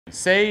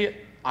Say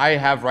I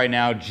have right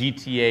now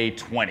GTA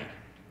 20.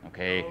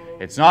 Okay,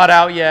 it's not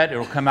out yet.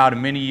 It'll come out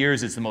in many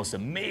years. It's the most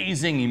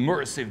amazing,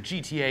 immersive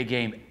GTA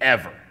game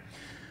ever.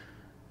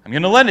 I'm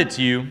going to lend it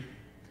to you,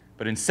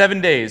 but in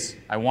 7 days,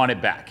 I want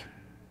it back.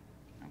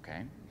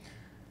 Okay?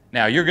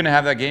 Now, you're going to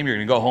have that game. You're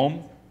going to go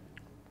home.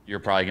 You're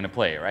probably going to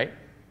play it, right?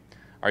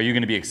 Are you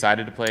going to be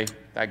excited to play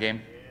that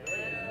game?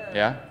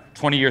 Yeah?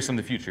 20 years from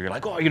the future. You're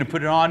like, oh, you're going to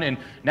put it on, and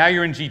now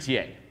you're in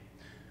GTA.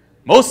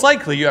 Most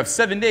likely, you have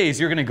 7 days,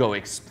 you're going to go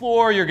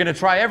explore, you're going to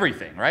try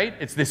everything, right?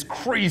 It's this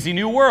crazy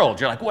new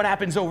world. You're like, what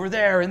happens over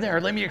there and there?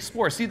 Let me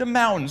explore, see the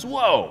mountains,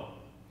 whoa.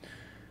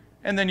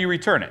 And then you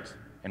return it.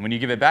 And when you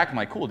give it back, I'm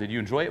like, cool, did you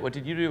enjoy it? What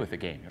did you do with the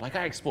game? You're like,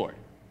 I explored.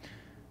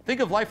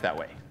 Think of life that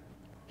way.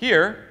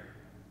 Here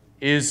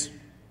is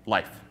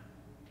life.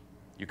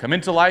 You come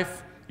into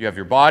life, you have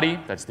your body,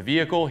 that's the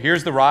vehicle,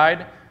 here's the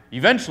ride.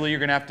 Eventually, you're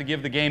going to have to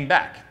give the game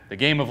back, the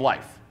game of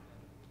life.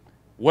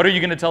 What are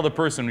you going to tell the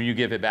person when you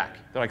give it back?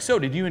 They're like, so,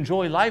 did you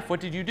enjoy life? What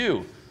did you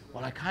do?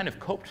 Well, I kind of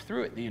coped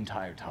through it the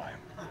entire time.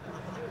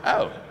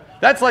 Oh,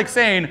 that's like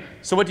saying,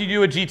 so what did you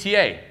do at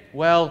GTA?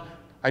 Well,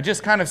 I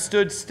just kind of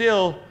stood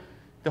still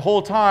the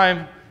whole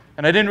time,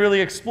 and I didn't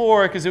really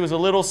explore because it was a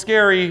little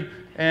scary,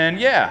 and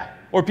yeah.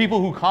 Or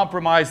people who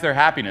compromise their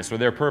happiness or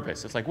their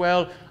purpose. It's like,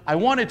 well, I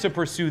wanted to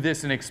pursue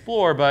this and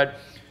explore, but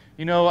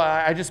you know,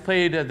 I just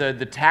played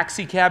the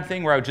taxi cab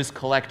thing where I would just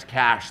collect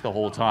cash the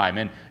whole time.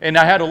 And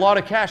I had a lot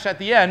of cash at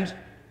the end.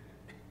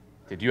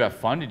 Did you have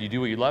fun? Did you do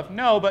what you loved?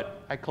 No,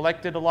 but I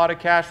collected a lot of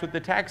cash with the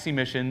taxi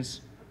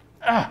missions.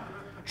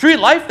 Treat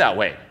life that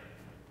way.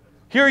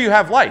 Here you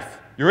have life.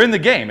 You're in the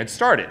game. It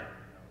started.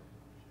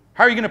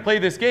 How are you going to play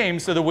this game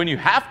so that when you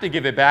have to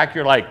give it back,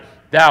 you're like,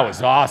 that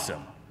was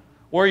awesome?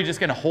 Or are you just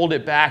going to hold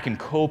it back and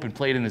cope and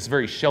play it in this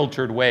very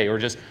sheltered way, or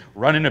just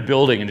run in a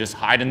building and just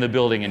hide in the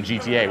building in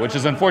GTA, which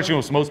is unfortunately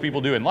what most people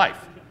do in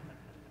life.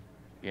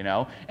 You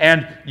know?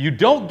 And you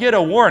don't get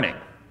a warning.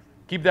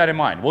 Keep that in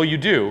mind. Well, you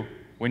do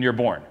when you're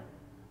born.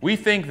 We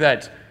think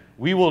that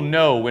we will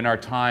know when our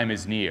time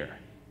is near.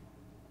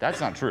 That's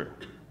not true.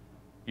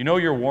 You know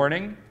your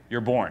warning?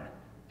 You're born.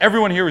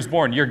 Everyone here is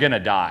born. You're going to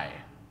die.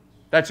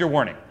 That's your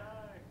warning.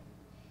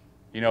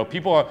 You know,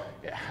 people are,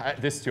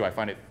 this too, I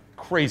find it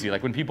crazy.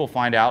 Like when people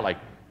find out, like,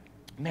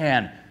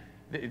 man,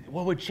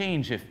 what would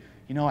change if,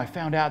 you know, I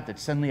found out that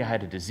suddenly I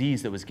had a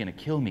disease that was going to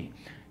kill me.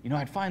 You know,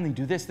 I'd finally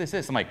do this, this,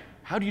 this. I'm like,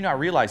 how do you not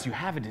realize you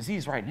have a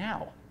disease right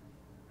now?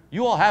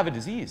 You all have a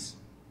disease.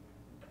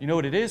 You know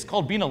what it is?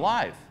 Called being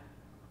alive.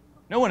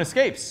 No one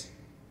escapes.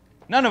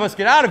 None of us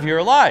get out of here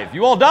alive.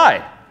 You all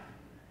die.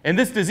 And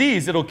this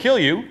disease, it'll kill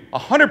you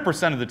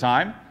 100% of the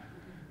time.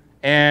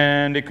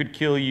 And it could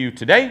kill you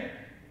today.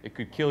 It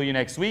could kill you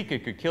next week.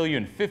 It could kill you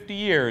in 50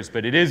 years,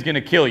 but it is going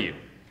to kill you.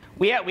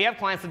 We have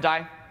clients that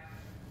die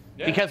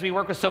because we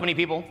work with so many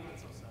people.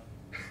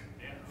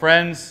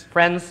 Friends.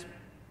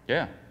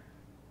 Yeah.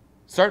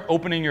 Start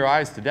opening your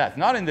eyes to death.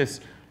 Not in this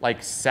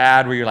like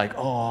sad where you're like,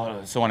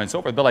 oh, so on and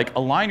so forth, but like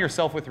align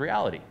yourself with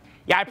reality.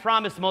 Yeah, I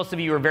promise most of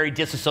you are very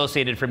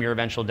disassociated from your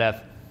eventual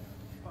death.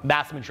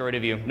 Vast majority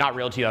of you, not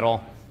real to you at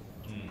all.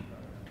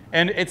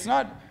 And it's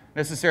not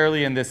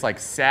necessarily in this like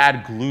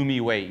sad, gloomy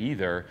way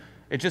either.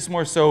 It's just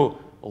more so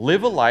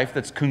live a life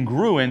that's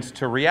congruent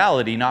to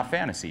reality, not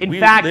fantasy. In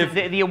fact,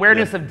 the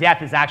awareness of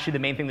death is actually the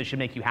main thing that should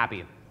make you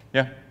happy.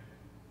 Yeah.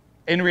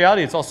 In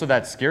reality, it's also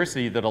that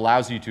scarcity that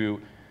allows you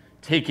to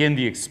take in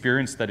the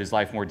experience that is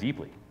life more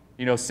deeply.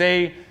 You know,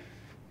 say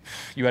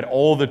you had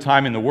all the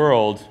time in the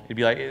world, it'd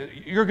be like,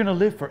 you're going to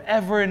live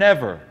forever and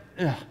ever.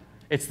 Ugh.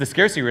 It's the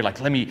scarcity where you're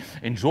like, let me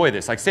enjoy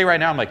this. Like, say right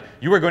now, I'm like,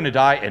 you are going to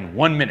die in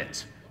 1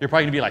 minute. You're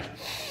probably going to be like,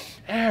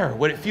 air,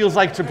 what it feels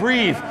like to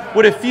breathe,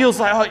 what it feels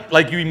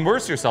like you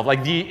immerse yourself.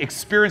 Like the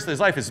experience of this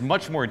life is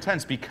much more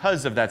intense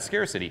because of that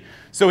scarcity.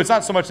 So it's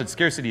not so much that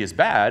scarcity is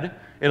bad.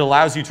 It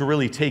allows you to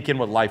really take in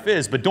what life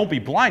is, but don't be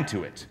blind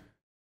to it.